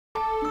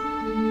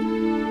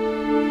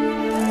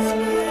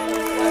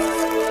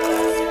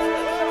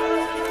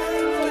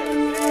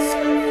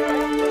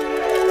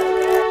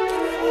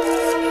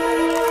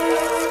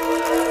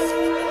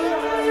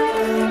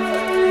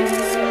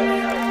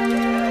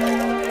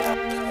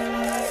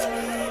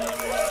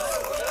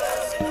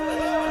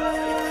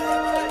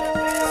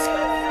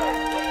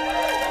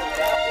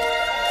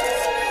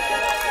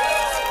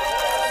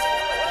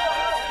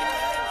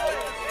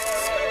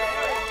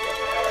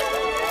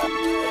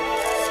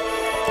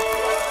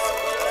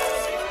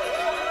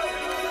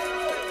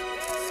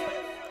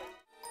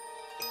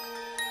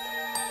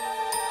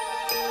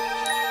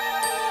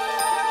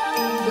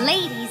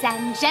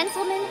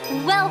gentlemen,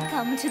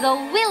 welcome to the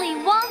Willy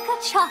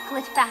Wonka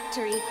Chocolate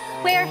Factory,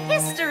 where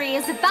history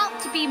is about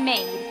to be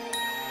made.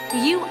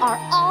 You are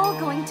all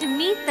going to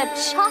meet the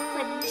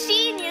chocolate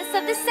genius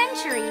of the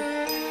century.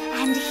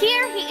 And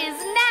here he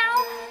is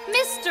now,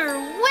 Mr.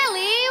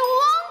 Willy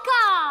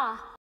Wonka!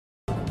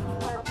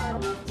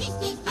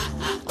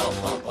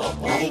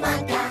 Willy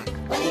Wonka,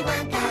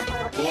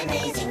 the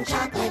amazing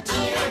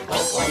chocolatier.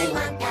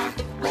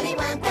 Willy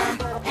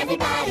Wonka,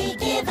 everybody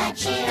give a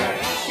cheer.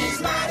 He's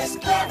not as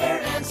clever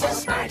and so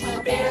smart,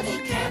 he barely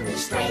can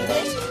restrain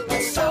it.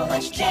 With so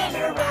much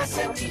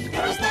generosity,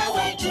 there is no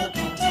way to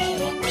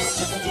contain it.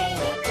 To contain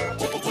it,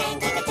 to contain,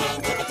 to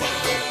contain, to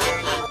contain.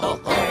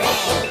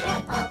 Hooray!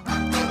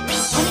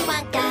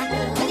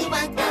 Willy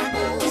Wonka,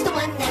 he's the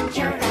one that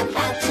you're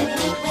about to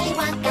meet. Willy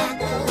Wonka,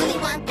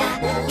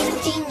 he's a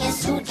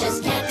genius who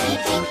just can't be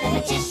beat. The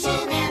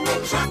magician and the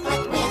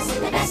chocolate whiz,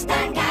 the best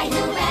darn guy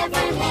who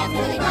ever lived.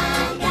 Willy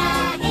Wonka,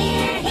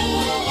 here he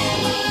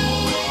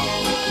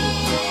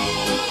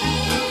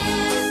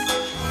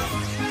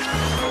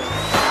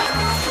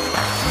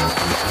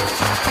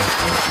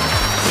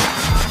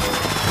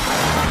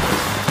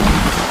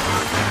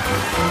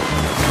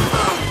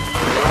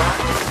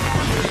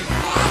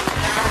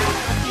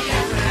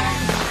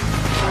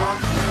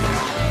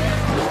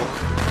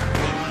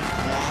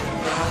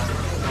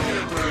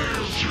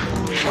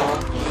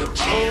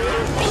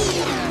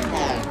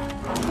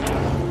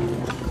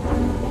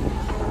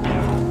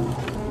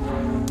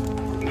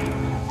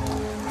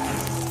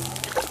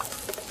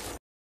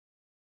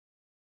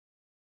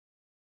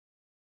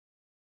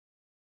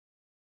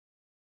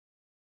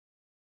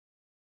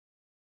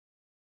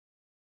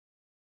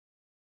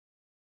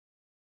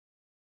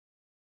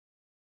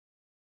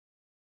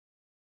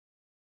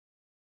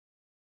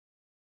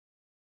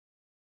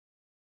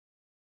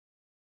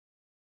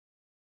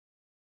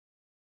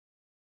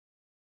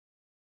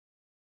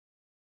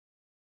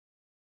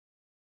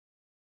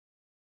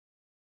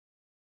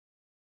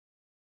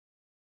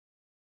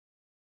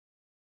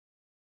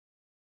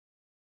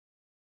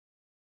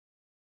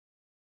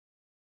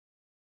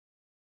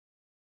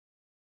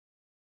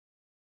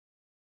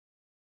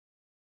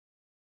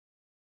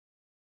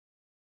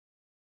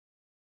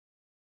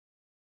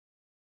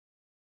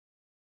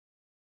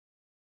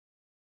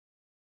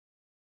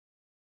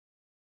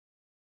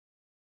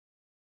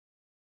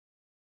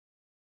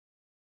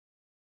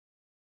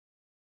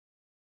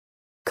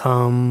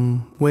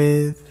Come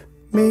with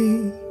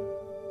me,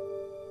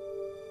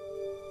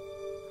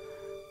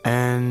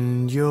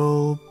 and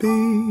you'll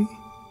be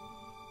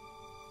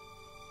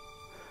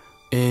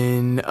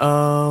in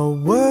a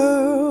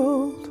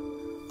world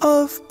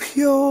of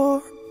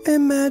pure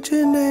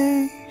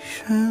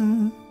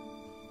imagination.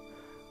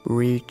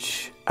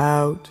 Reach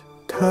out,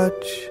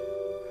 touch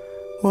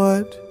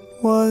what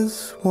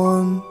was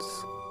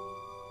once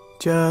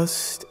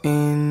just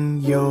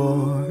in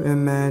your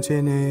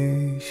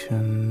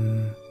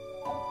imagination.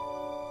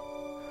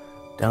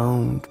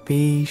 Don't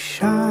be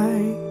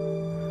shy,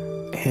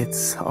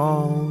 it's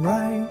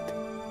alright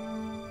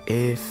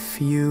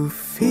if you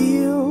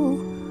feel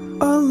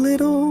a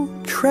little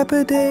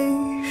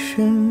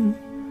trepidation.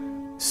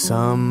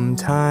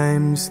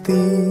 Sometimes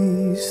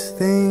these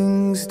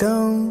things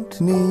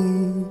don't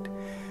need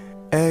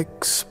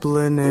explanation.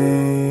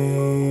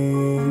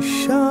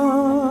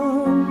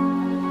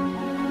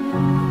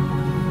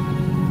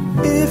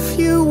 If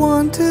you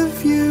want to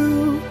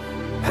view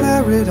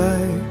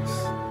paradise,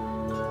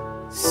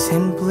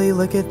 simply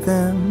look at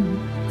them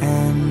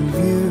and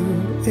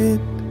view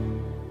it.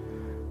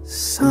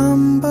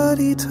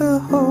 Somebody to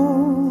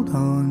hold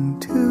on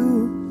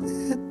to,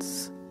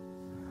 it's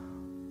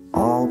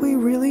all we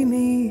really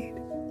need.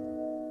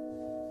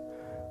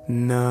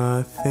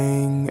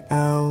 Nothing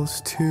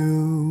else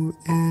to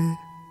it.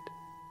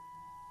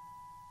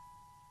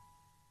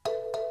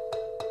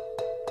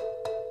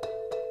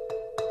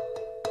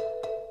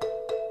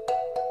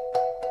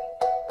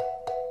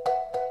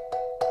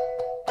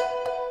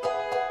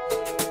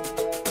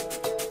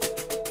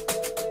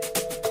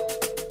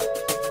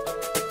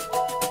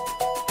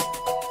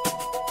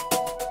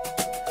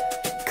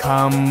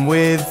 Come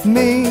with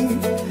me,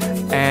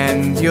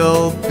 and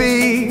you'll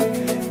be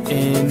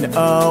in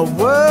a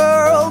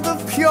world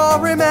of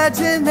pure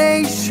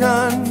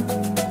imagination.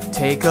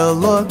 Take a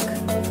look,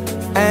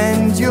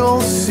 and you'll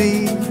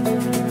see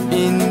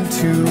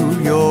into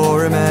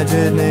your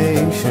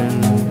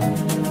imagination.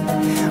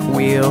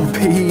 We'll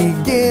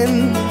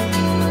begin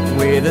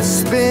with a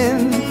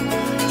spin,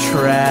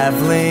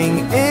 traveling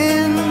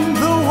in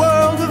the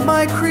world of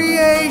my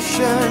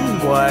creation.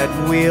 What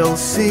we'll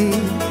see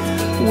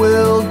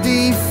will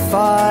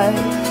defy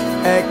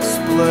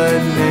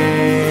explanation.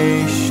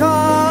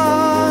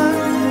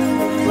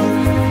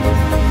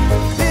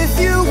 If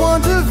you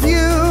want to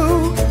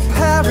view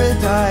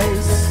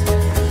paradise,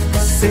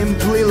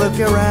 simply look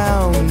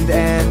around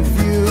and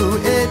view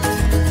it.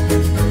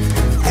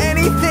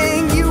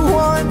 Anything you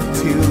want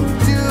to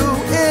do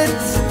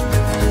it.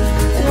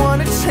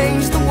 Want to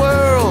change the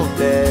world,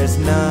 there's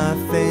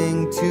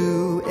nothing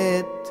to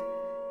it.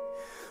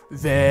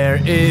 There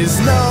is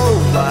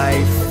no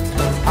life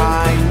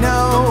I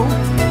know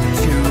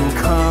to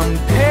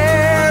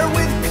compare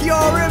with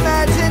pure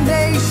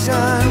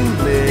imagination.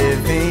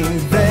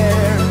 Living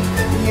there,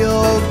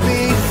 you'll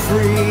be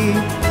free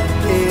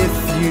if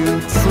you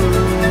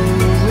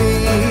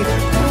truly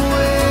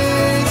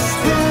wish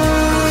to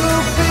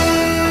be.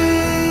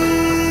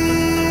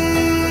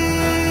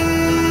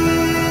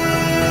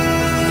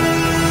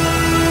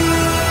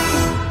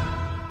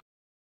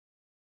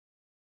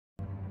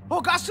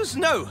 Augustus,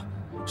 no!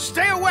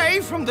 Stay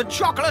away from the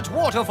chocolate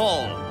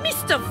waterfall!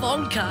 Mr.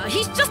 Wonka,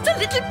 he's just a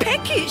little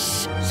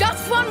peckish.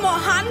 Just one more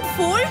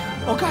handful.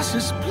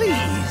 Augustus,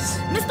 please!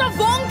 Mr.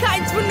 Wonka,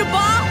 it's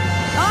wunderbar.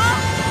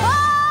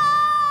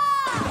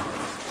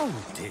 Oh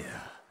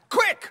dear.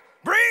 Quick!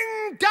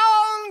 Bring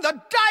down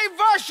the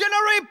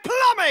diversionary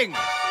plumbing!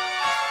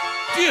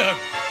 Dear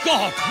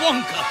God,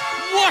 Wonka!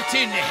 What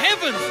in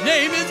heaven's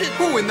name is it?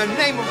 Who in the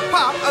name of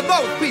Pop are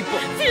those people?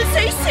 Will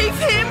they save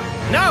him?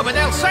 No, but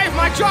they'll save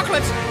my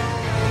chocolates!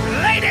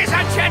 Ladies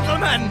and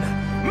gentlemen,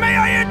 may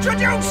I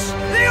introduce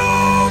the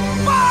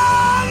Oompa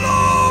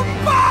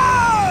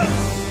Loompas!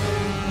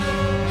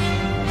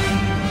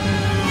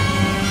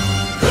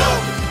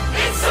 Look,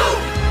 it's soup!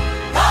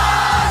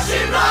 She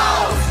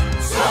rolls!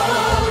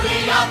 Slowly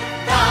up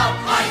the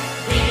pipe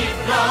he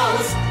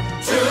flows.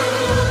 To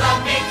the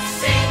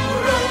mixing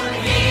room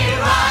he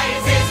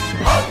rises.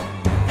 Oh,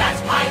 that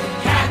pipe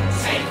can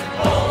take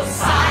all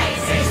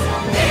sizes.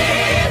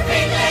 If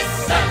he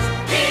listened,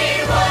 he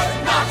would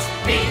not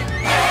be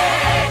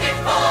headed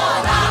for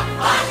the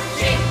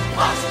fudging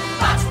pot.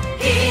 But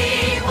he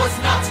was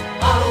not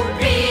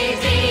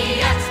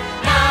obedient.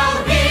 Now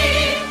he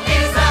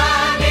is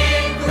an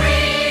ingredient.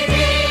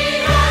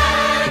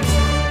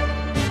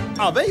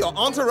 Are they your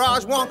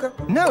entourage, Wonka?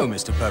 No,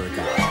 Mr.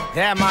 Veruca.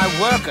 They're my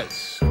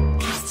workers.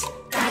 Cut,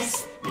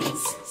 dice,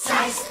 mince,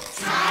 slice.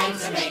 Time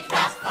to make the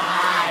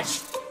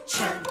fudge.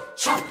 Churn,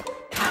 chomp,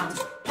 pound,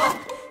 pop.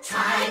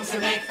 Time to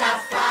make the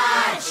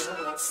fudge.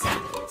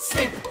 Snap,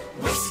 snip,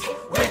 whisk,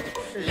 whip.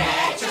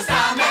 Let your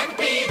stomach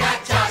be the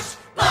judge.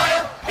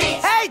 Boil,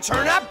 beat. Hey,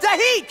 turn up the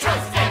heat!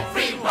 'Cause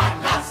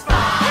everyone loves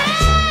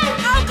fudge.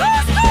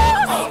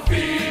 Augustus! Auf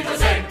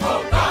Wiedersehen,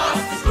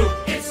 Augustus Gloop.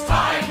 It's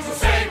time to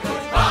say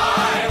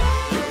goodbye.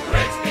 You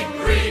great big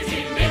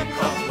greedy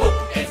nincompoop.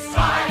 It's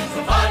time to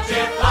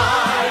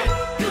fudgeify.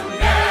 You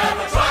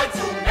never tried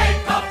to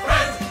make a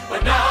friend,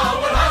 but now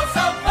we'll have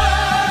some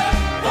fun.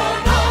 For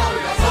no,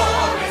 your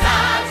story's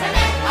out and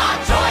it. Our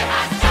joy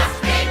has just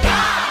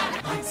begun.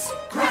 Once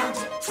ground,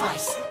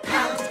 twice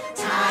pound.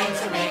 Time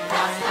to make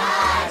the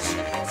fudge.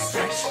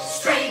 Stretch,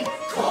 strain,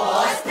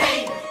 cause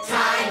pain.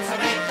 Time to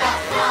make the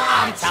fudge.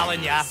 I'm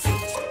telling ya.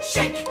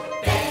 Shake,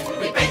 then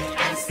we bake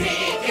and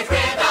stick it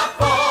with a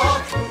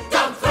fork.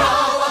 Don't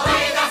throw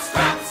away the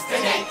scraps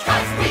today,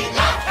 'cause we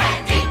love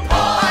candy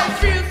pork. I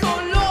feel so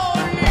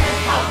lonely.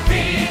 Auf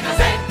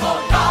Wiedersehen,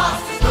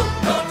 Augustus Gloop.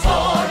 Your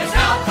tour is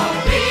now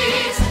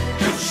complete.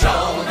 You've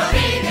shown the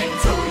meaning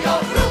to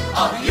your group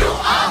of you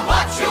are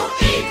what you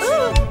eat.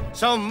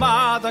 Some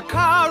other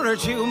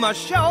courage you must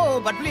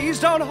show, but please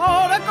don't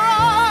hold a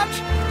grudge.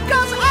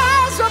 'Cause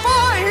as a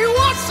boy he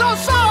was so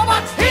sour,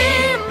 but he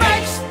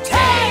makes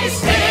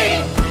tasty.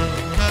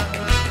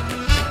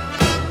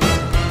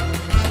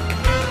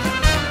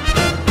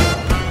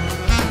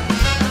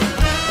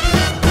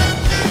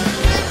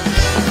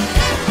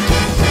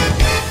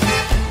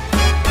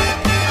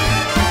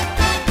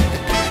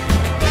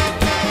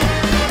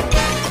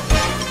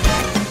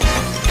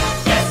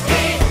 Yes,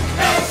 he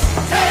makes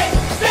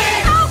tasty.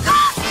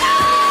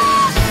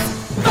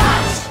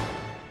 Fudge.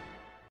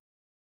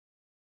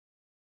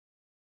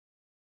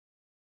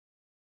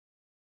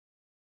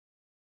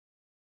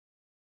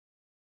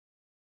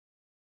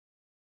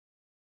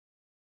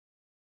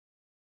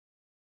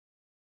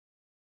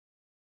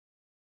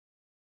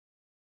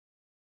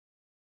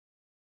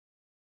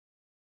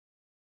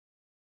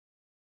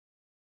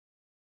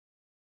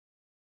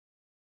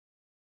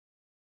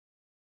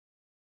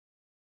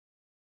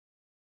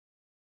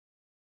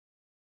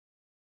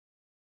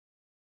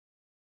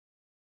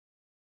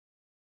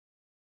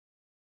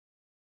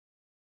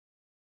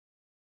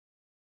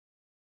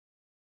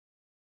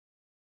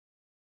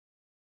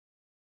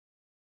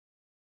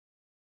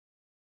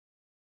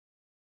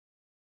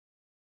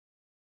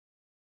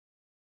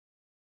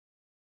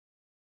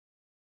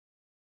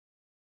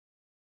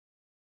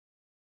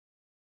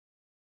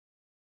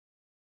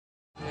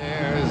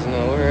 There's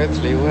no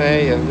earthly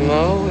way of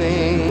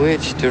knowing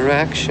which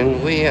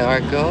direction we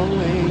are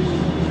going.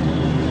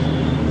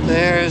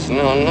 There's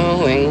no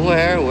knowing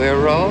where we're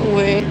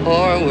rowing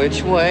or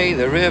which way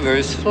the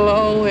river's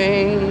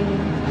flowing.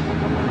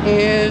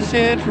 Is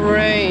it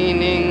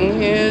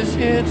raining? Is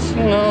it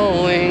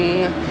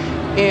snowing?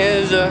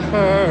 Is a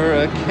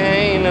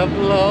hurricane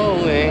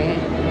a-blowing?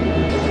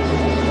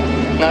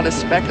 Not a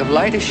speck of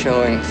light is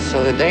showing,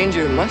 so the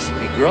danger must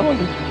be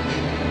growing.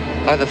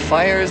 Are the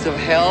fires of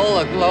hell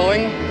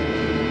a-glowing?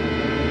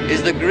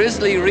 Is the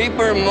grisly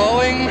reaper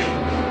mowing?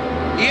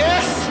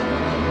 Yes!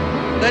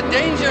 The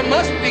danger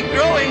must be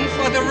growing,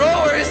 for the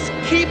rowers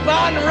keep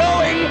on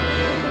rowing,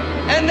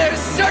 and they're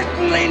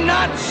certainly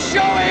not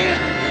showing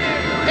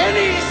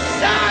any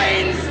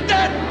signs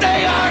that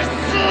they are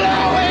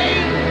slowing.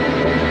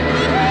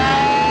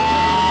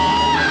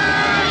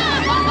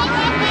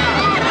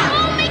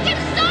 Oh, make him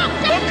stop!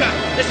 Wonka,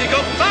 this has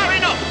gone far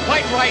enough.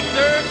 Quite right,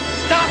 sir.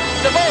 Stop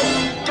the boat.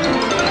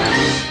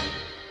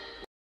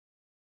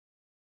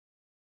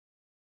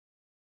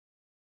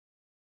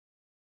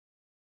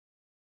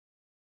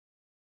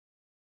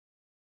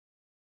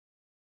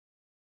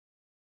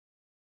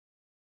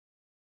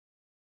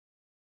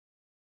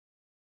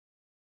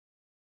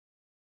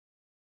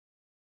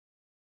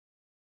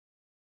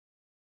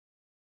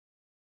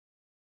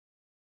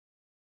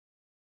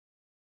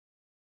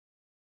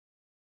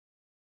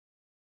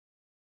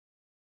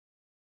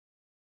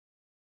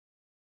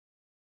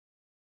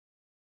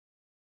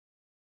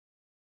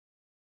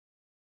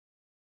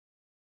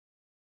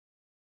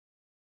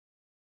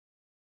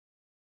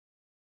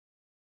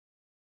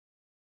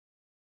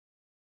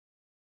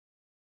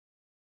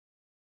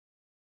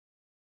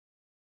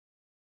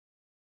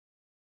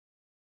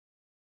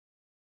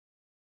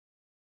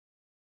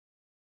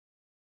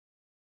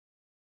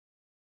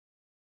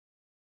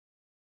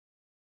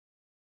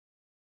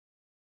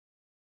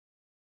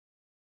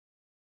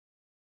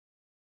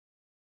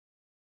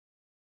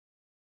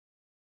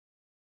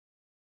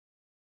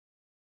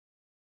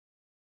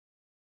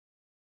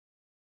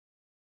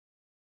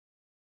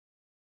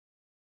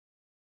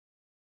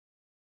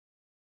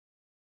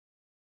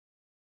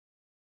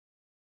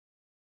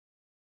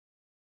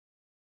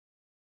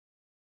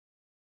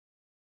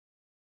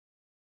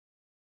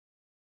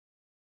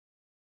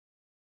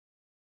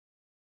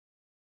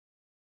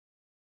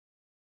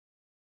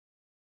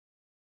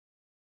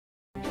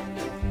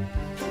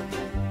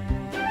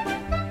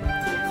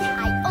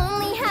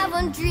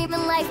 Dream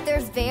in life,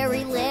 there's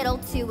very little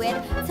to it.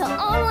 To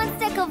own one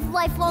stick of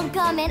lifelong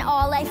gum and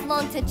all life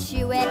long to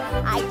chew it.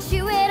 I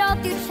chew it all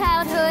through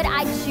childhood,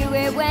 I chew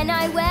it when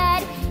I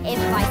wed. If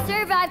I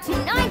survive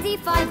to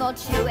 95, I'll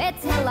chew it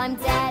till I'm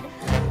dead.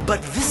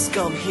 But this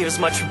gum here's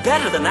much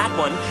better than that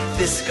one.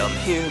 This gum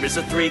here is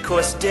a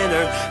 3-course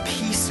dinner.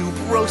 Pea soup,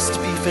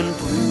 roast beef, and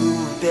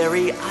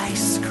blueberry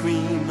ice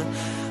cream.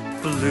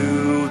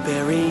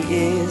 Blueberry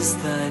is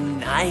the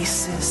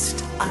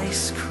nicest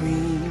ice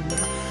cream.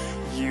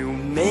 You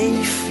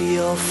may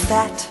feel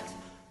fat,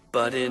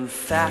 but in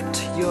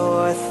fact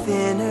you're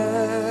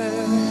thinner.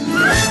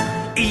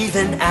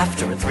 Even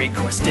after a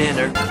 3-course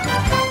dinner.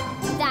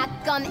 That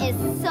gum is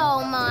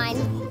so mine.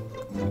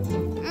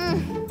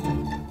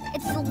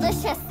 It's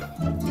delicious.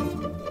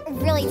 It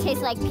really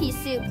tastes like pea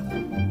soup.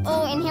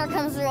 Oh, and here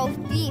comes the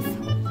roast beef.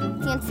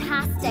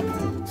 Fantastic.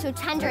 So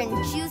tender and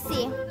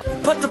juicy.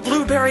 But the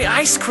blueberry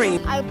ice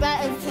cream. I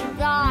bet it's to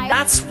die.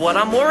 That's what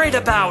I'm worried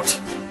about.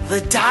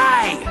 The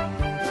dye.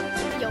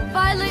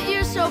 Violet,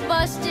 you're so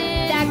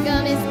busted. That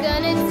gum is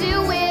gonna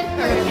do it.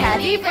 Her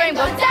candy frame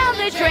goes down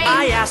the drain.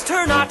 I asked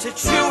her not to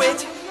chew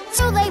it.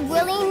 So they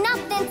really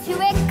nothing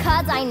to it,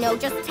 'cause I know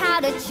just how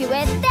to chew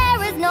it.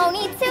 There is no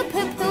need to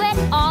poo-poo it.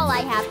 All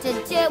I have to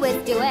do is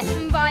do it.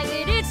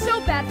 Violet, it's so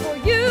bad for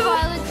you.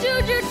 Violet,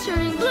 dude, you're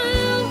turning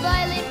blue.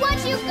 Violet, what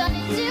you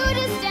gonna do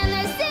to stand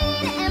there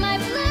singing, am I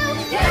blue?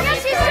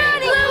 Yes, she's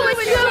turning blue,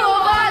 it's true.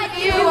 Oh, Violet,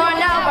 you are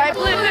now bright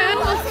blue.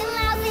 Listen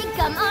loudly,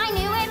 gum, I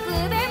knew it.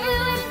 Blueberry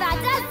blue, in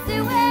fact, I do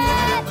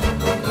it.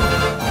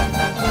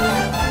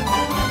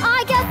 I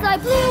guess I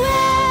blew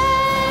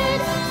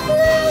it.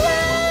 Blew it.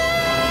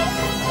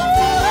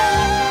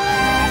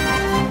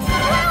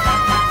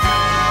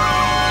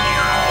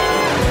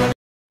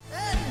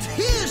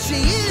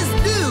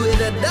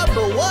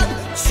 #1,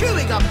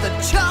 chewing up the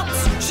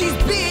chops. She's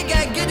big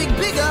and getting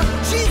bigger.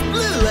 She's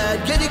blue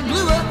and getting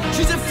bluer.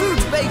 She's a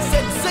fruit-based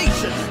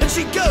sensation, and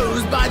she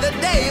goes by the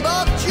name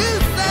of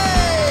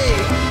Juicy.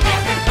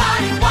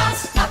 Everybody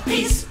wants a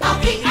piece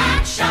of the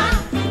action.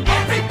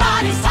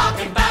 Everybody's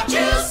talking about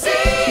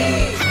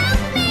Juicy.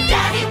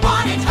 Daddy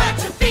wanted her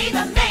to be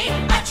the main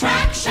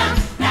attraction.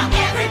 Now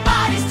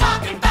everybody's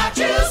talking about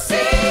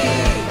Juicy.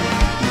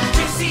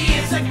 Juicy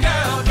is a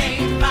girl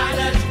named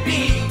Violet B.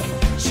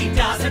 She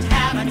doesn't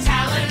have a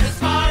talent as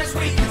far as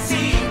we can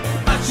see,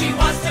 but she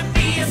wants to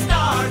be a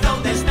star, though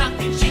there's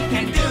nothing she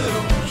can do.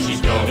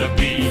 She's gonna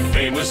be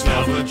famous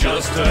now for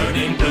just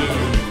turning blue.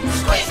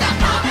 Squeeze that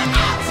mother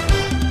out.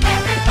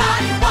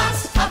 Everybody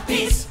wants a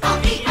piece of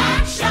the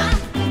action.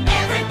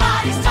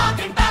 Everybody's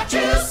talking about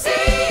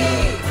Juicy.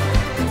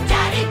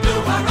 Daddy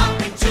blew her up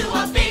into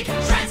a big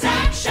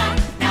transaction.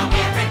 Now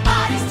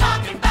everybody's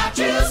talking about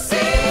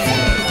Juicy.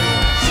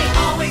 She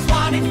always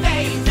wanted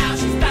fame, now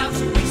she's bound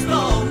to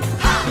explode.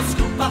 We'll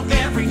scoop up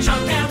every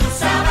chunk and we'll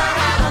sell her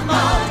at a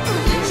mold.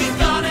 She's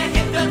gonna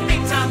hit the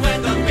big time when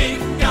the big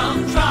gum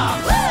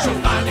drops. She'll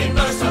finally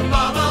burst a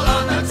bubble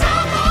on the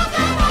top of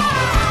the world.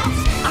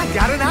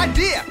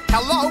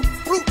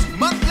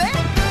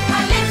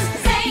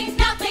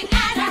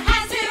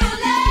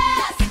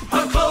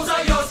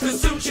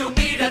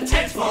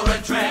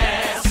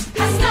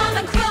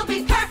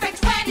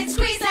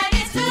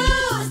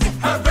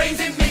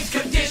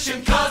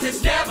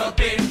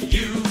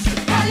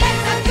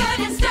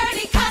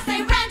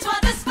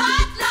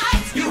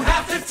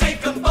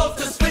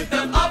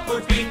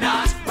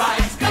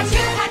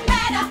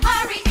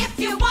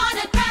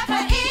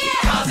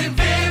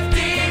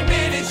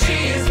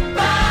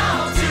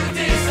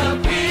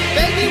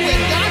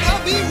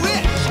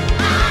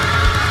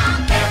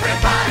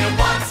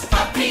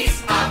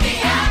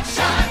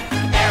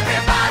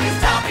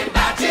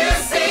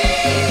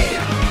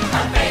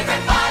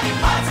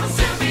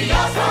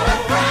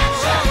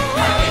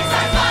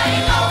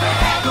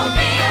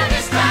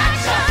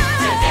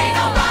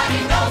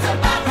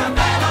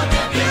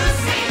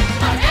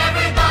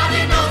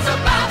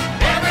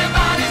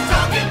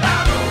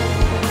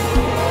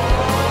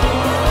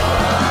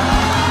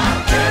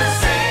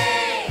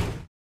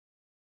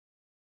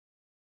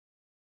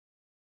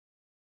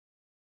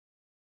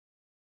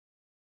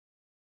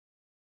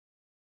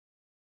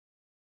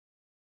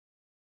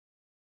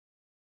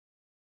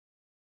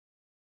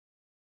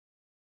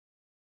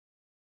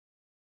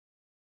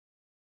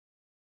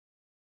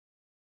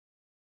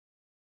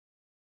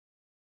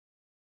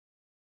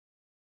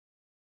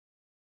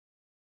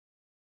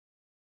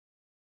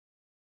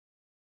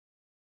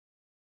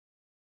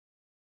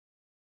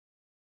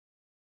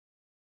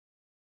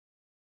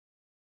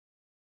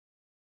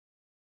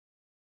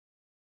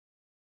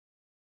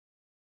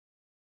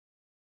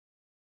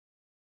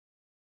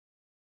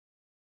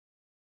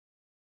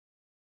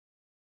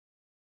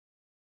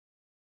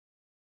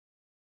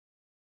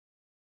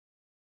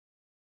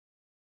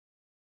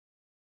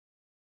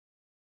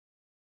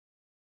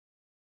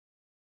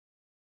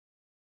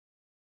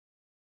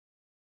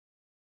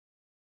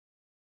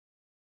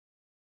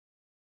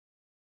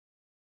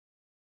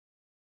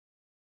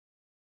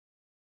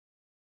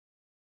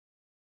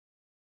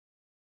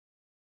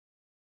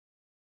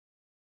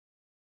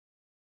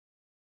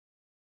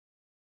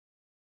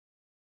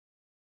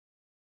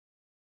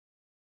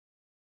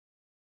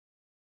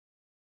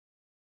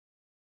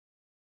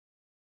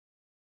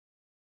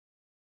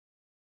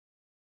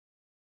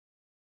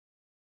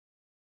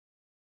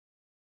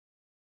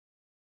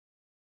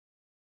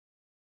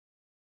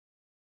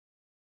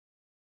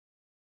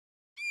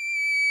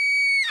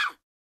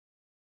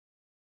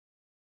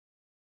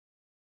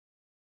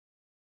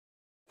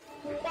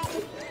 Listen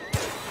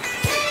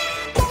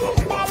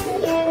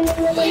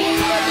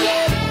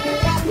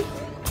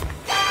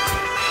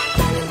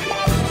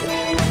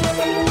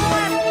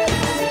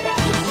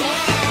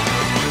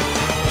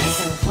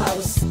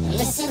close,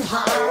 listen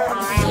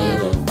hard.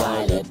 Little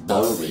Violet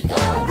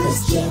Beauregard.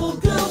 This little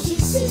girl, she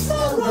sees the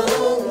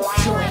room.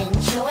 Chewing,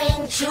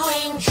 chewing,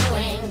 chewing,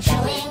 chewing,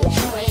 chewing,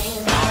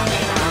 chewing. All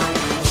along.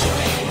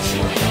 Chewing,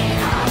 chewing,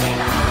 all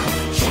along.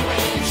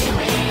 Chewing,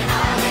 chewing,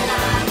 all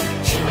along.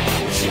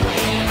 Chewing,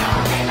 chewing,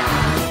 all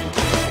along.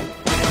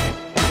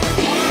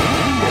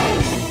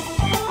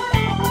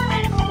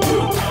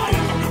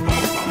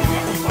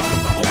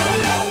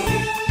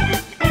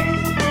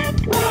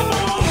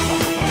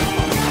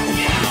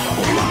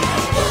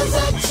 Those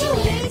are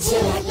chewing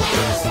till at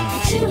last. The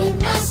chewing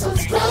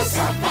muscles grow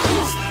so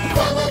fast.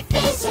 From a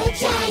face a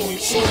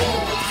giant chew.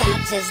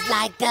 That just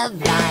like a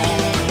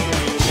violin.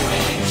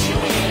 Chewing,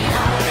 chewing,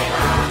 all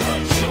along.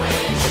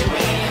 Chewing,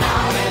 chewing,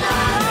 all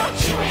along.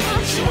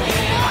 Chewing,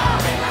 chewing,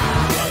 all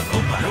along.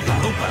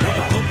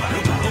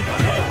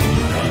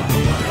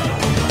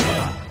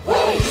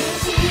 Well,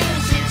 use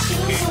it,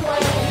 choose away.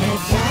 The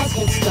jazz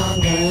gets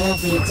stronger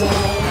every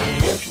day.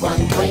 With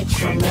one great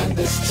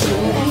tremendous chew,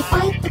 they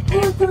fight the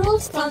poor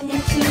girl's tongue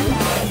in two.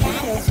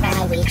 That is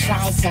why we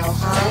try so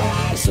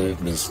hard.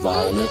 Save Miss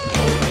Violet.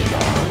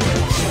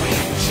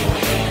 Chewing,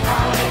 chewing,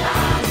 all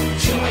along.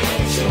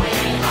 Chewing,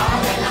 chewing,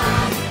 all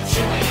along.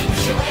 Chewing,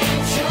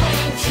 chewing,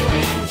 chewing,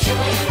 chewing,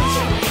 chewing,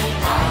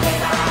 chewing, all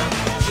along.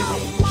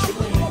 Chewing,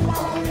 chewing,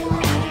 all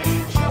along.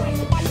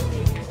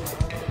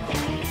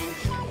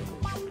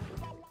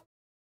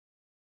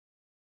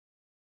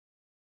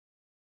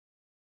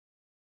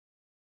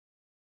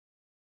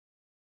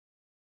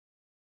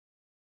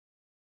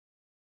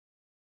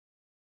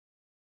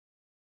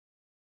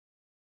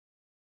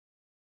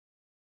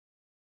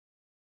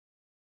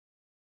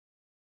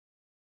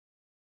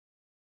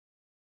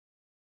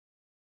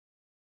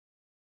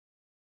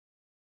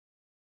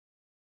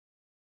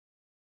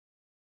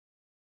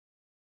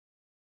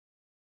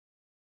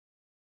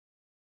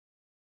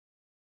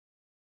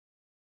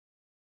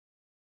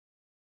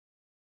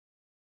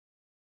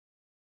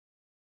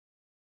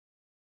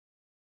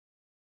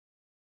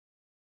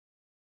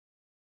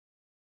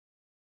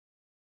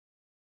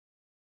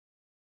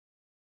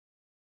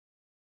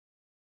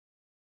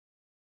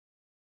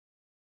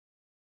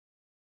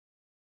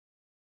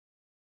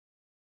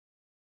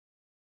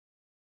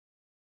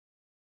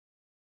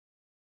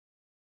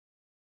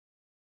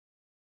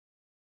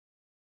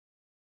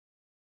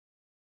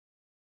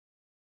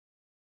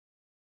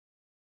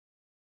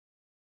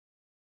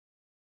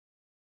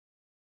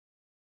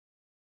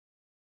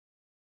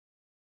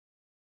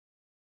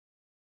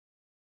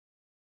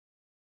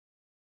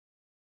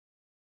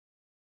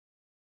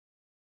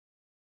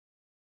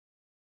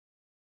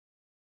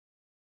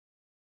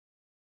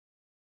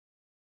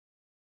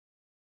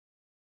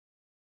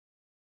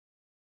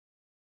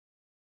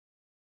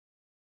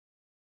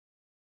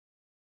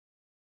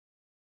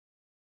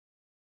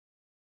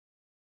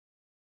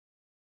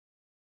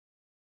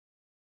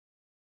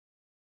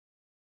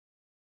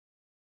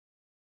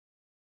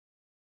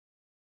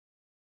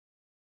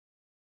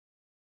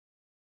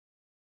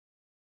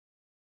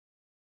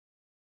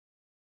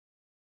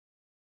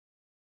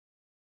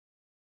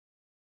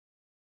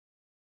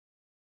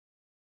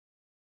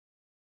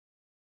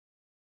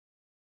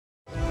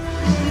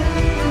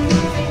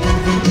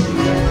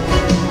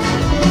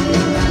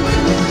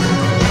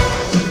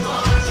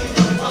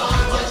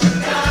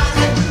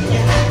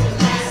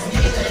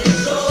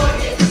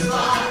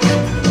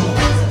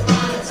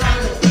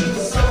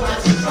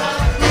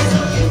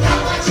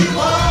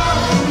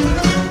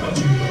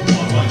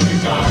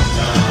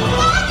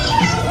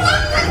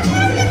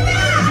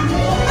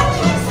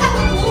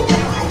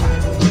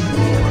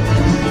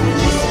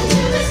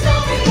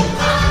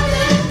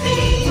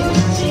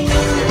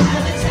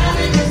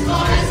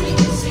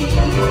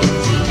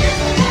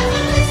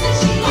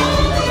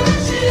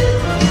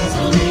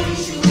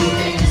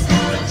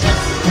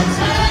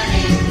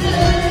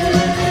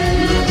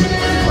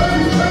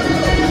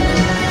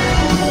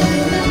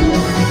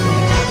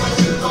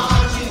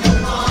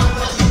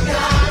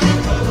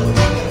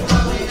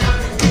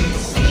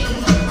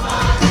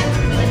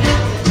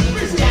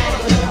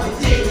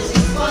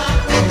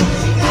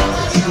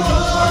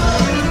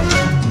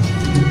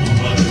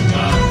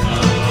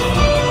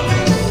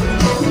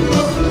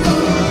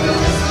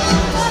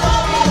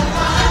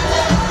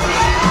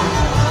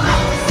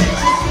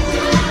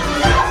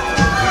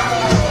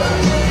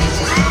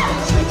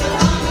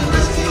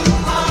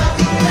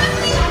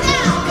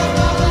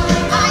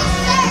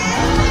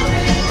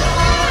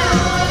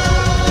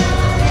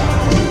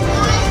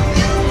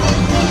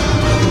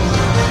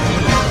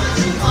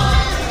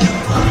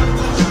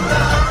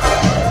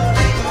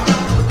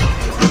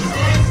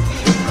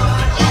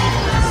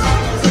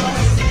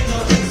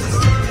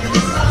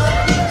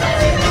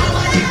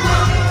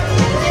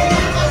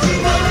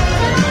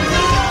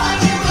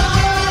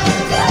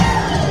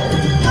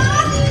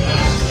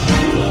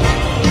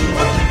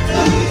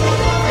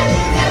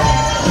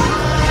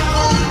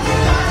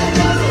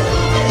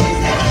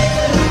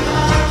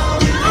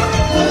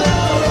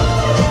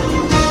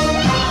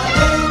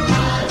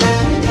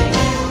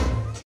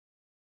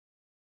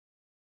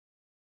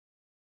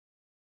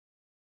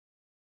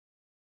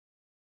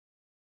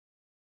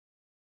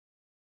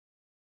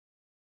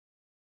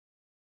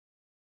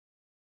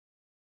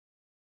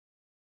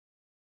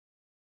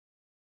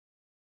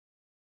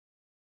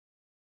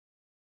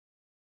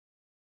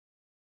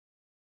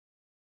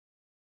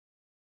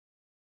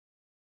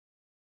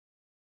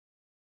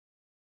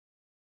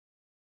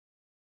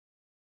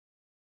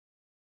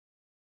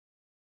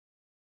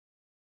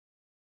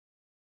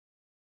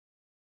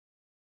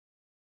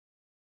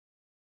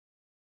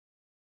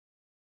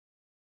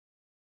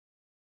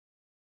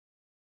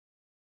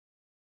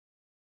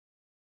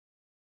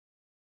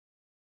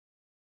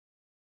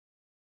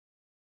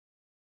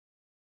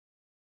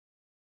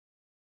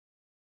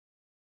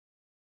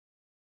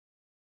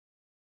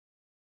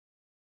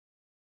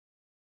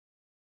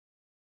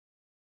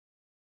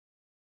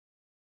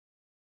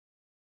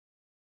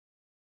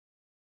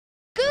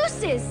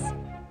 geeses!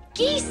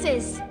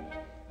 Geeses!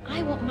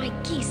 I want my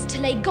geese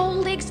to lay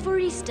gold eggs for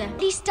Easter. At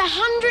least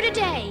 100 a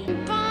day.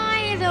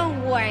 By the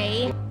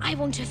way, I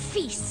want a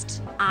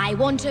feast. I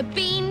want a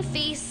bean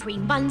feast.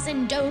 Cream buns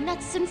and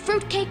donuts and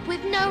fruitcake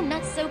with no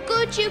nuts. So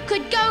good you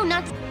could go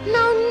nuts.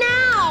 No,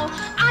 now!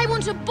 I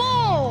want a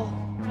ball.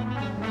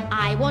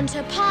 I want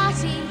a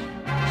party.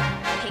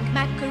 Pink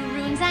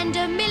macaroons and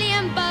a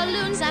million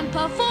balloons and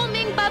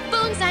performing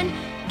baboons, and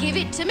give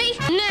it to me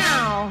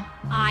now.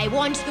 I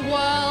want the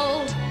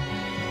world.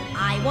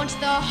 I want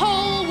the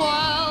whole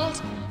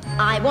world.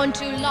 I want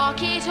to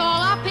lock it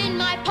all up in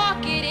my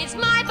pocket. It's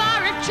my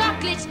bar of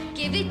chocolate.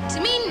 Give it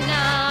to me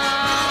now.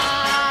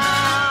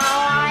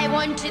 I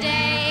want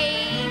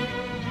today.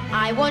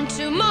 I want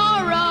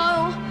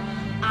tomorrow.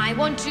 I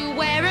want to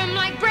wear 'em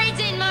like braids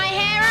in my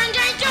hair, and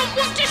I don't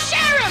want to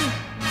share 'em.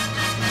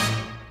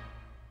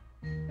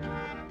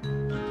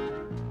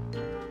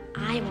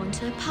 I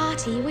want a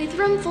party with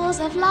roomfuls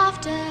of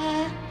laughter,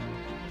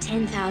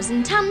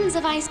 10,000 tons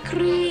of ice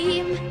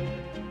cream.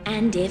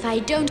 And if I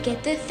don't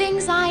get the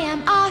things I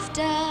am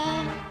after,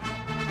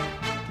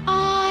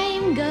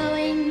 I'm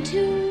going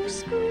to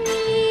scream.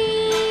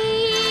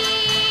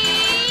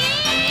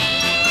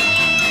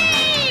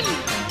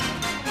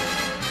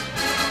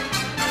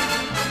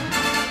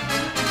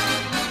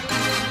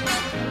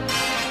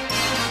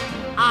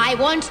 I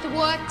want the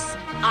works.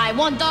 I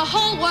want the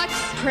whole works.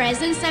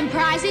 Presents and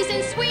prizes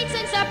and sweets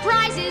and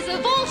surprises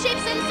of all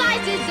shapes and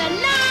sizes. And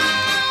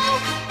now,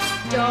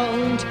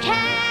 don't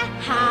care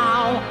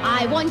how,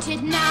 I want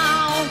it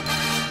now.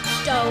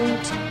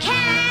 Don't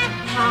care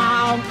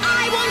how,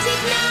 I want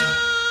it now.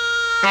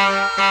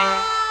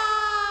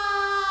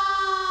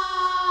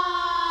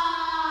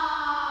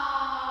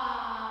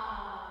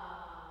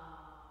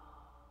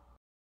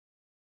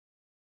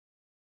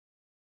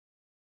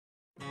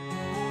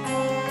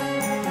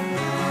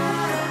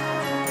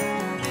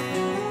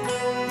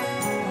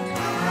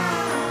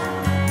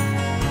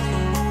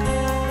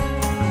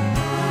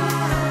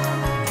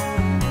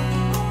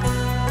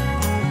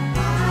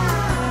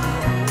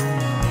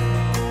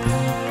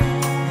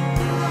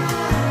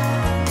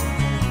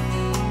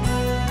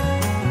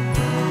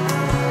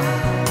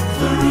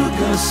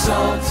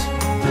 Salt,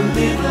 the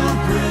little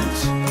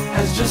brute,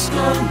 has just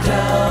gone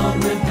down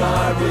the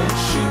garbage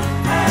chute,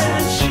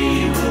 and she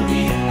will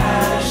be,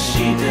 as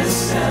she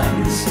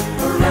descends,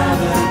 a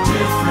rather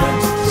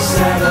different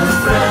set of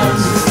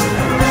friends.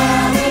 A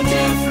rather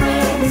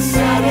different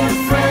set of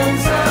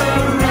friends. A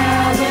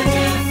rather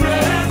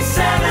different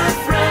set of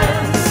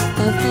friends.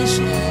 A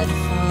fishnet,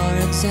 for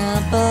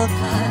example,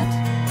 caught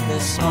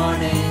this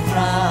morning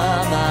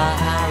from a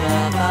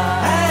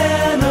alibi.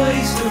 An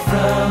oyster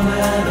from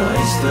an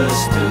oyster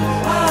stew,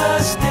 a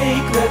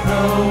steak that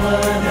no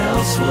one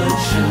else would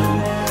chew,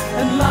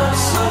 and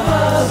lots of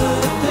other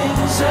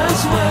things as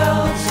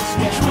well,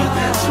 each with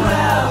its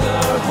rather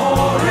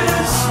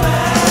horrid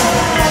smell.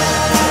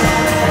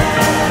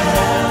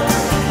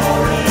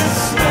 Horrid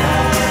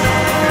smell.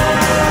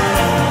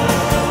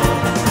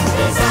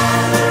 These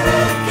are the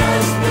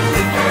Veruca's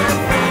newfound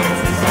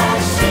friends,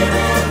 as she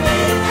will be,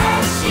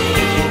 as she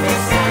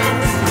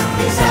descends.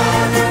 These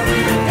are the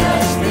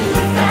Veruca's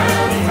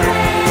newfound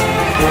friends.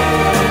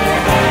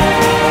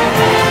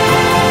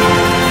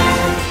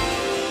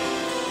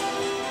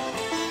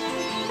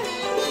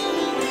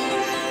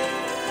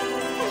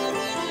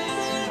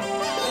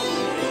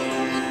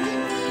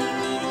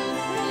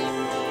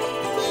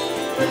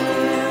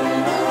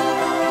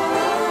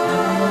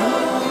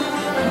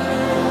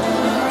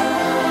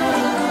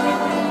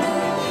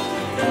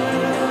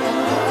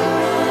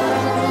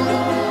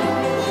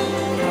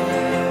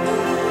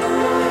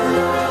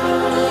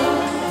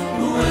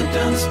 Who went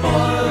and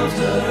spoiled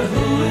her?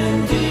 Who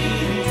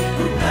indeed?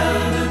 Who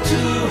pandered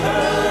to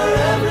her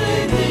every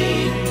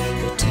need?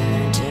 Who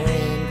turned her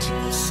into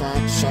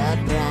such a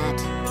brat?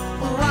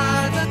 Who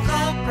are the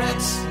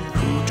culprits?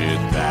 Who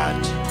did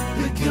that?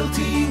 The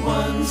guilty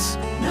ones.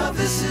 Now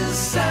this is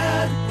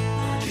sad.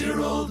 Dear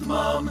old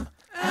mom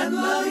and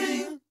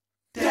loving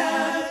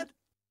dad.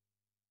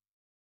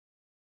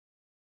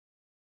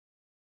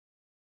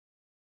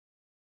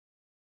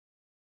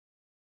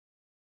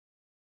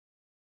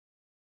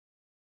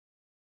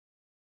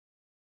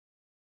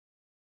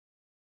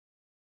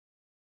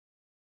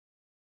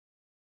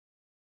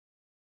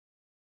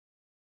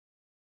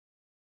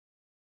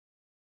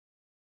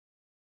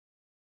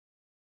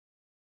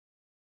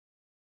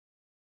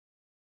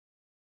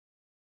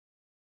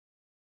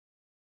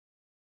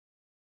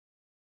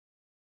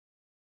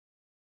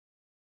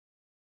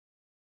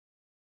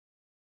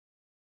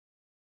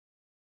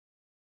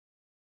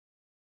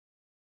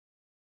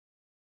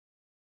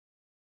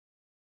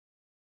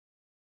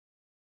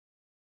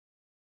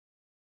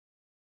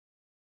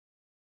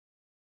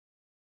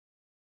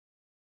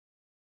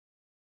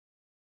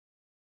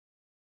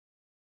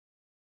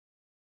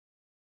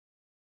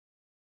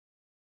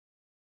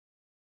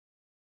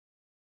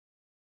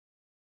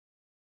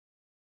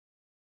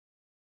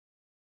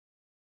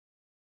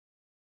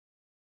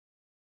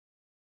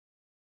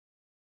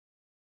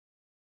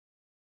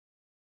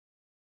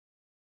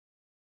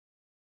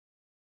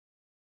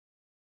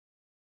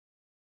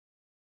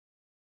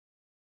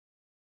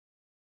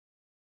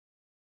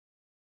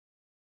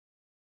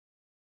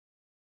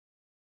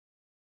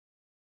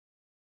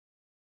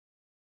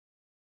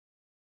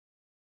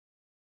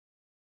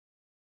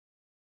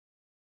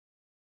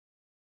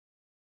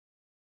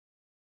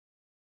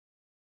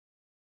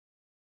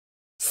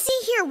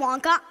 here,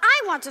 Wonka.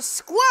 I want a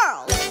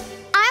squirrel.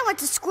 I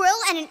want a squirrel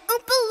and an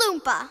Oompa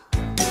Loompa.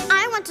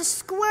 I want a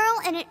squirrel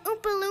and an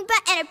Oompa Loompa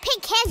and a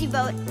pink candy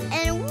boat.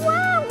 And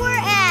while we're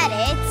at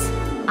it,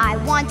 I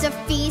want a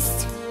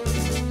feast.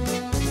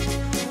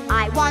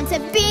 I want a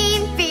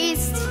bean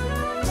feast.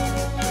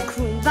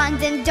 Cream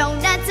buns and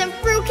donuts and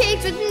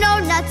fruitcakes with no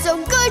nuts. So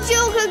good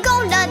you could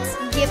go nuts.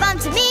 Give 'em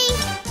to me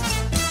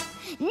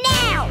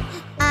now.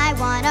 I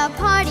want a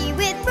party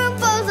with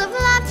roomfuls of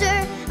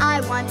laughter.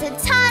 I want a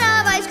ton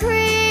of ice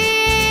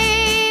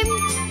cream.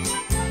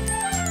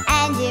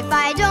 And if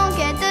I don't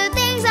get the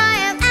things I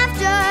am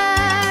after,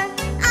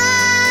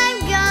 I'm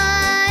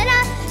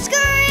gonna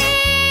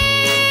scream.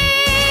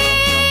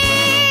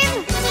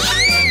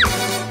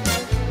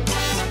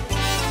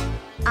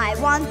 I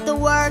want the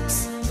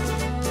works.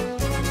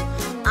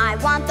 I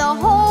want the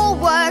whole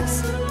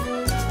works.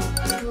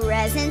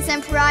 Presents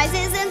and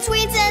prizes and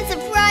sweets and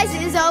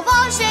surprises of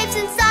all shapes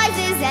and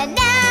sizes. And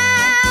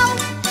now,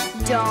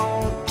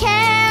 don't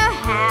care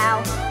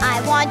how,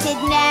 I want it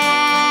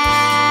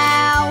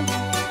now.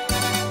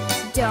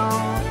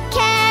 Don't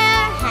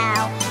care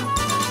how,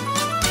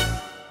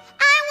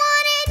 I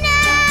want it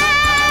now.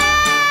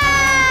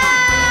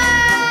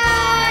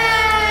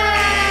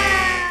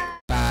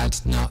 Bad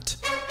nut.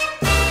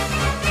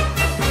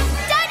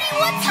 Daddy,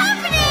 what's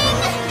happening?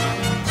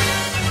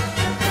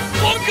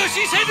 Wonka,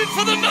 she's headed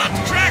for the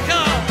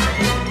Nutcracker!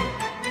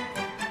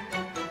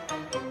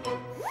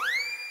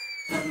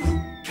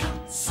 Veruca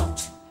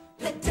Salt,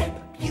 the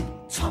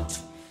debutante.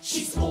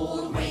 She's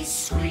always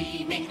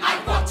screaming, I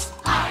want.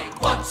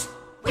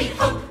 We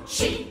hope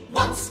she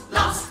wants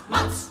last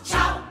month's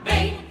chow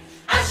mein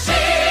as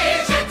she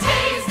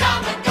jetays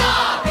down the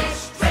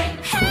garbage drain.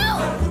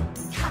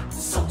 Veruca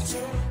Salt,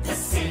 the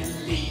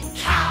silly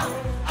cow.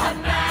 Her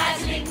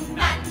maddening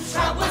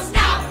mantra was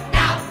now.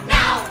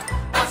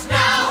 But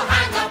now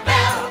hang a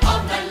bell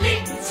on the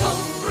little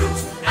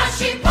brute as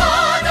she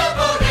poured the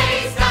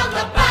bouquets down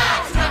the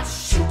bad nut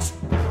chute.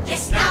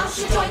 Yes, now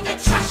she joined the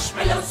trash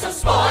below, so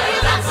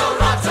spoiled and so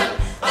rotten.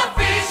 The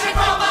fishing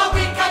from a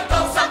week ago,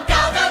 some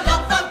gather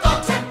long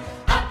forgotten.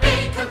 A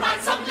bacon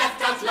rind, some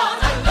left out lard,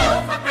 a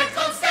loaf of bread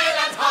gone stale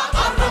and hard,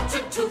 a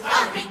rotten tooth, a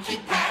reeky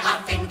pear, a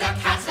thing the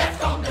cat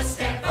left on the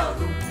stair.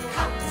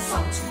 Veruca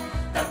Salt,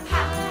 the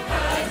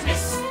pampered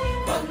miss,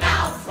 will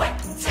now wet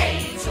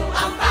to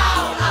a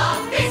foul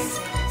abyss.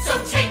 So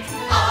take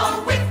a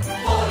whiff,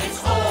 for it's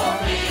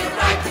awfully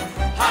ripe.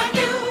 Her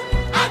new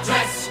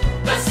address,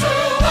 the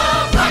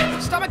sewer pipe.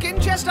 Stomach in,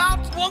 chest out.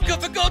 Wonka,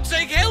 for God's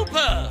sake, help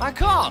her! I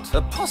can't.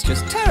 Her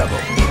posture's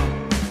terrible.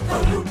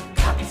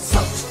 Veruca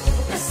Salt,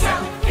 the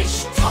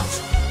selfish tot,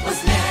 was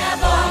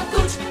never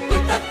good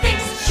with the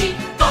things she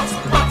got.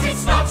 But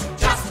it's not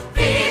just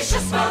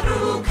vicious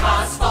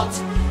Veruca's fault.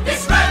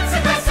 This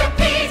rancid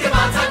recipe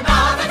demands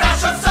another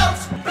dash of salt.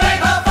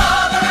 Blame her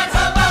father and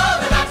her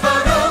mother that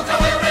Veruca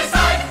will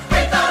reside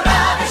with the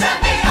rubbish and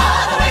the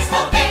other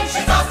wasteful things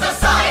she tossed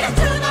aside.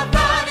 To the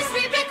furnace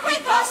we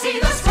bequeath her. See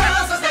the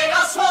squirrels as they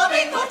are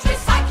swarming. Thought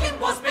recycling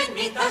was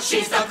beneath her.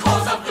 She's the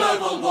cause of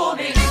global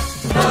warming.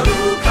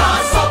 Veruca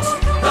Salt,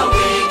 the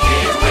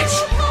wicked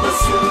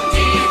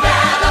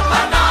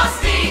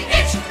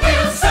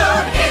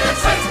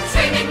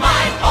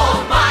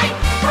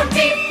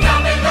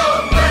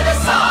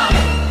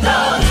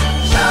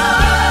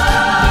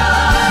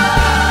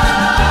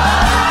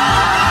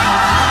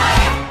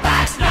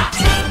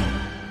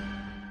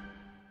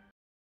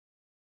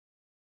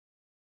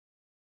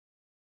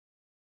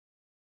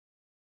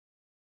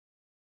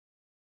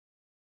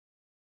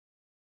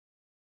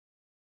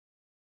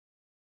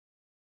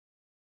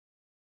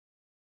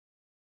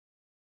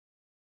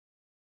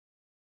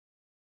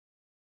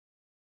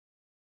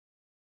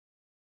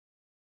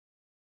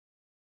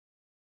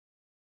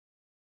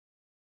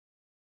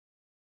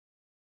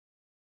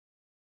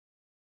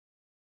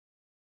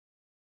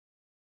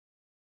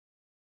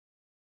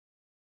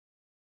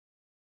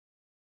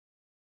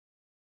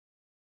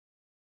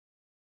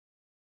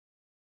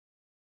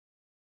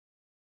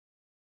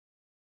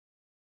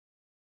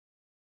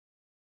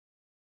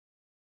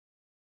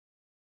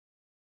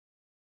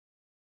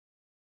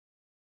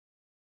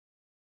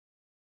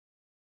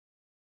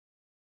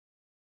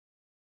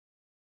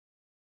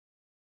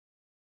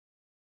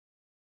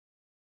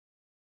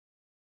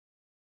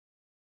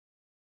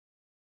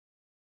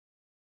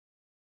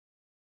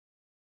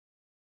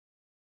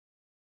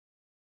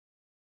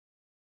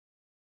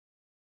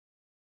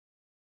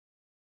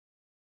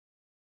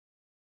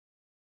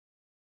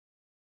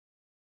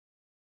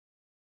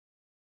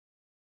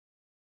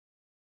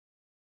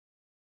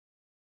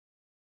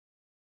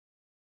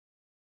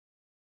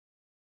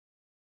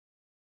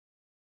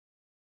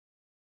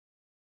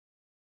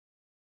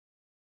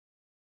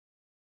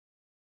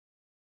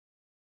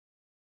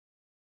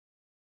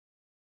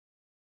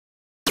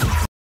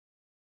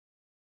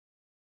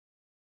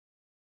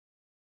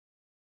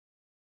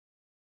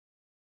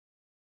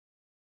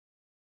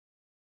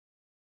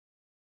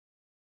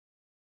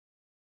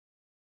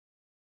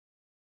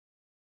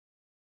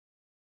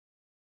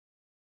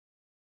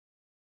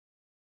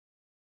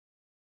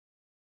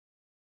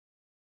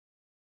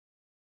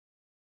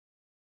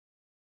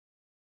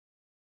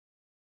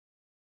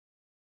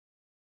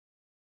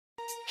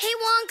Hey,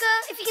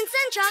 Wonka, if you can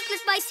send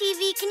chocolates by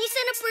TV, can you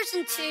send a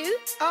person too?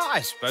 Oh,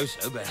 I suppose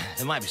so, but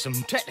there might be some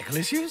technical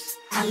issues.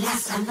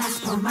 Alas,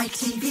 for Mike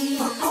TV.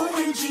 For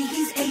OMG,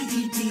 he's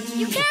ADD.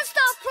 You can't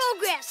stop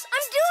progress.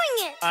 I'm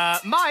doing it.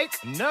 Mike,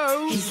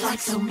 no. He's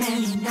like so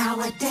many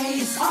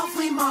nowadays.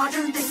 Awfully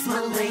modern, this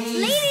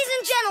malaise. Ladies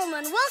and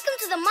gentlemen, welcome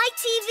to the Mike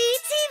TV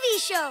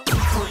TV show.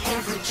 For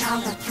every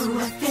child that threw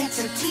a fit,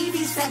 a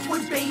TV set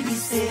would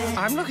babysit.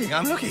 I'm looking.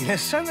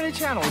 There's so many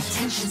channels.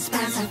 Attention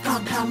spans have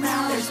gone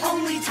pell-mell. There's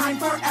only time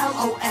for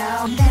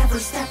LOL. Never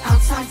step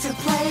outside to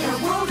play. The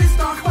world is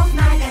dark both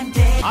night and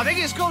day. I think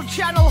it's called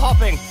channel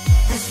hopping.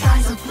 The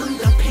skies are blue,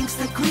 the pinks,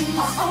 the greens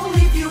are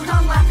only viewed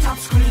on laptop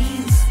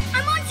screens.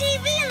 I'm on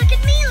TV, look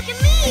at me, look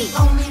at me. They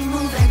only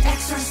move and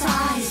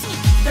exercise.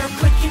 They're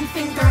clicking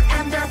finger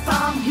and their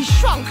thumb. He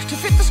shrunk to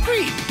fit the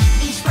screen.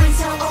 Each brain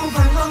cell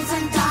overloads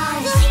and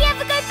dies. Will he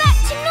ever go back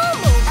to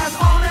normal? As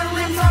all their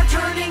limbs are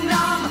turning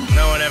numb.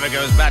 No one ever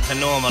goes back to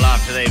normal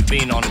after they've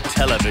been on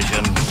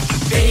television.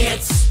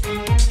 Bits.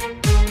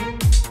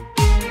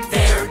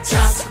 They're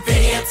just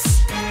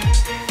bits.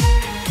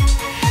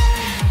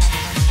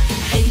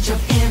 Age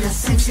of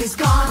innocence is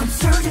gone.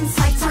 Certain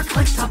sites are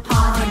clicked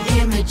upon.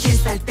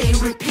 Images that they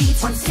repeat.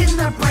 Once in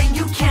their brain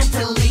you can't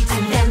delete.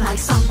 And then like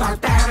some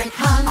barbaric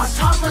huns, our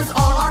toddlers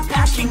all are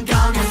packing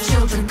guns. As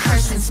children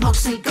curse and smoke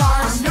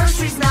cigars. Our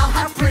nurseries now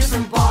have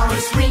prison bars. They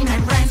scream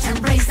and rant and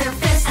raise their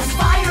fists and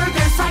fire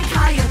their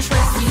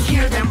psychiatrists. You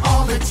hear them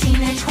all, the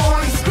teenage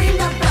whores. Scream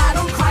the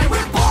battle cry,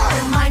 we're bored.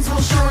 Their minds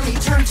will surely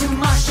turn to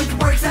mush with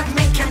words that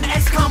make an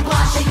ex-con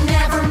blush. They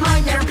never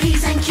mind their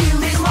P's and Q's.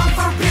 They long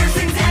for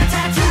piercings and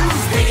tattoos.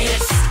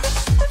 Bits.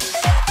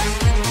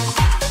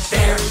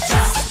 They're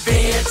just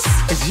bits.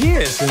 It's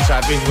years since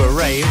I've been to a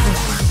rave.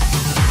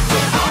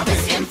 With all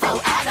this info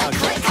at a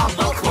click, a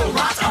book will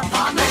rot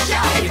upon the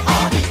shelf. If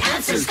all the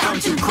answers come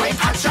too quick,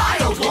 a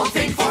child won't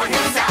think for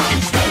himself.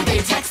 Each day they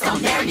text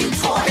on their new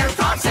toy, their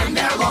thoughts and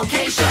their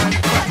location.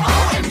 But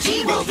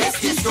OMG, will this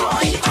destroy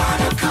the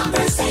art of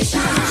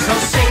conversation? So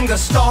sing the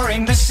story,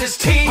 Mrs.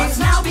 T. What's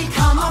now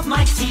become of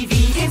Mike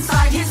TV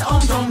inside his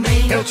own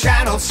domain? He'll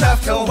channel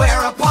surf till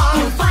whereupon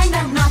He'll find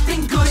that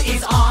nothing good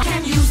is on.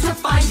 Can use to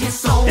find his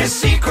soul. his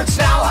secrets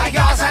now are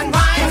yours and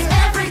mine. 'Cause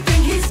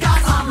everything he's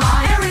got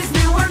online, there is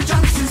newer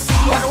junk to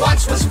see. What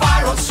once was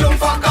viral soon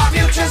forgot.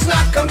 Future's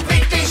not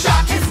completely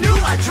shot. His new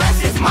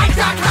address is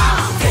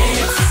Mike.com.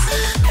 Bits.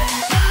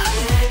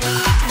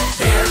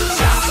 They're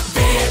just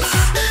bits.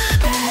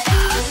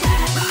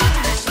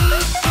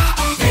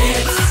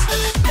 Bits.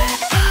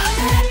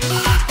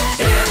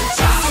 They're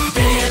just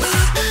bits.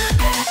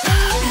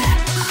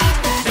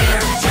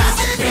 They're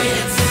just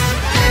bits.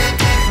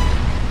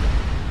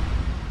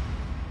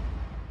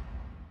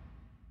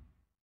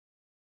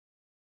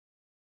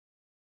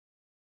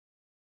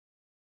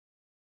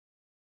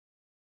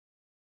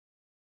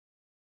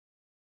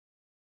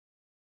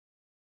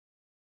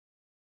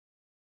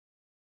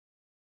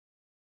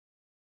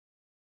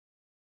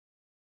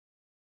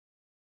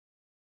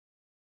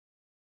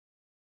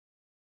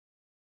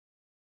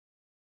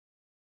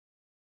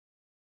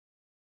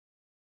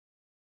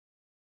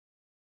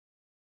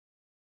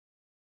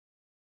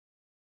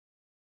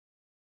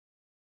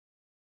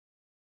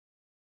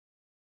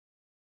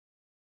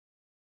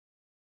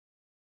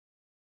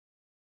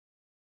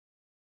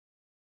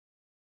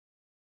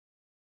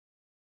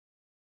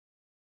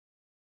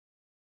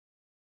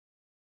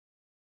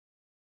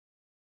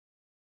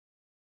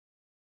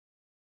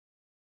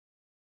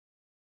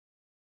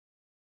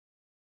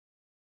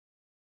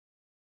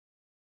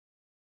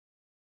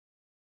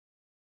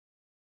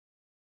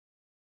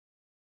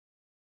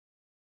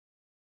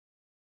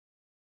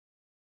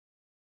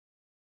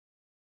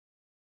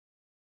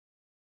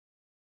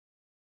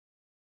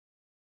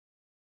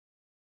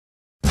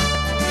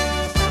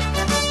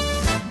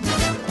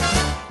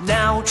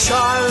 Now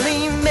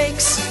Charlie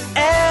makes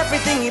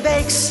everything he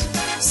bakes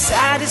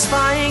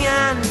satisfying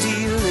and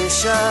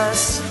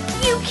delicious.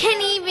 You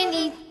can even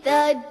eat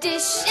the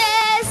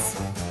dishes.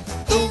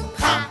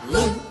 Oompa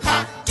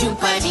loompa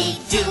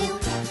doompa-dee-doo.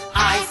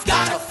 I've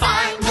got a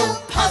final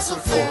puzzle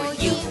for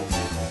you.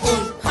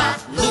 Oompa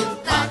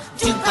loompa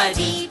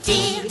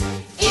doompa-dee-dee.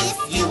 If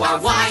you are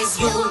wise,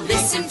 you'll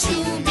listen to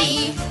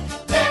me.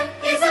 There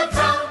is a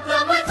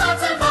problem with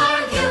lots of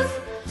our youth.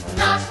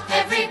 Not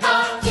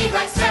everybody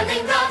likes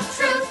telling the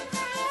truth.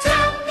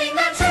 Telling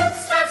the truth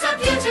starts a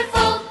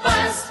beautiful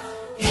buzz.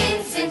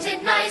 Isn't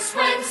it nice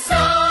when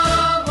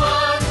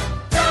someone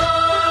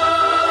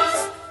does?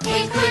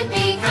 It could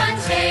be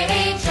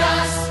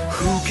contagious.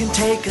 Who can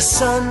take a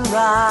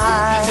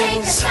sunrise?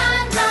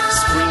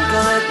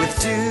 Sprinkle it with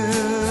dew.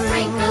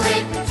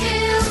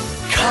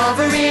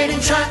 Cover it in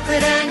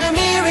chocolate and a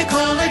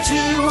miracle or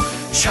two.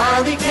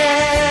 Charlie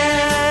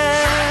can.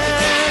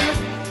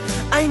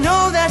 I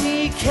know that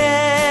he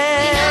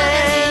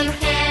can.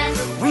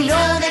 We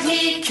know that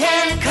he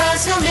can,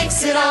 'cause he'll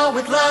mix it all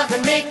with love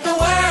and make the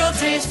world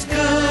taste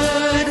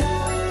good.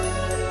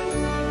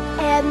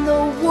 And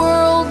the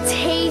world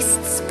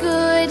tastes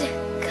good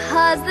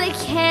 'cause the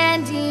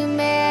candy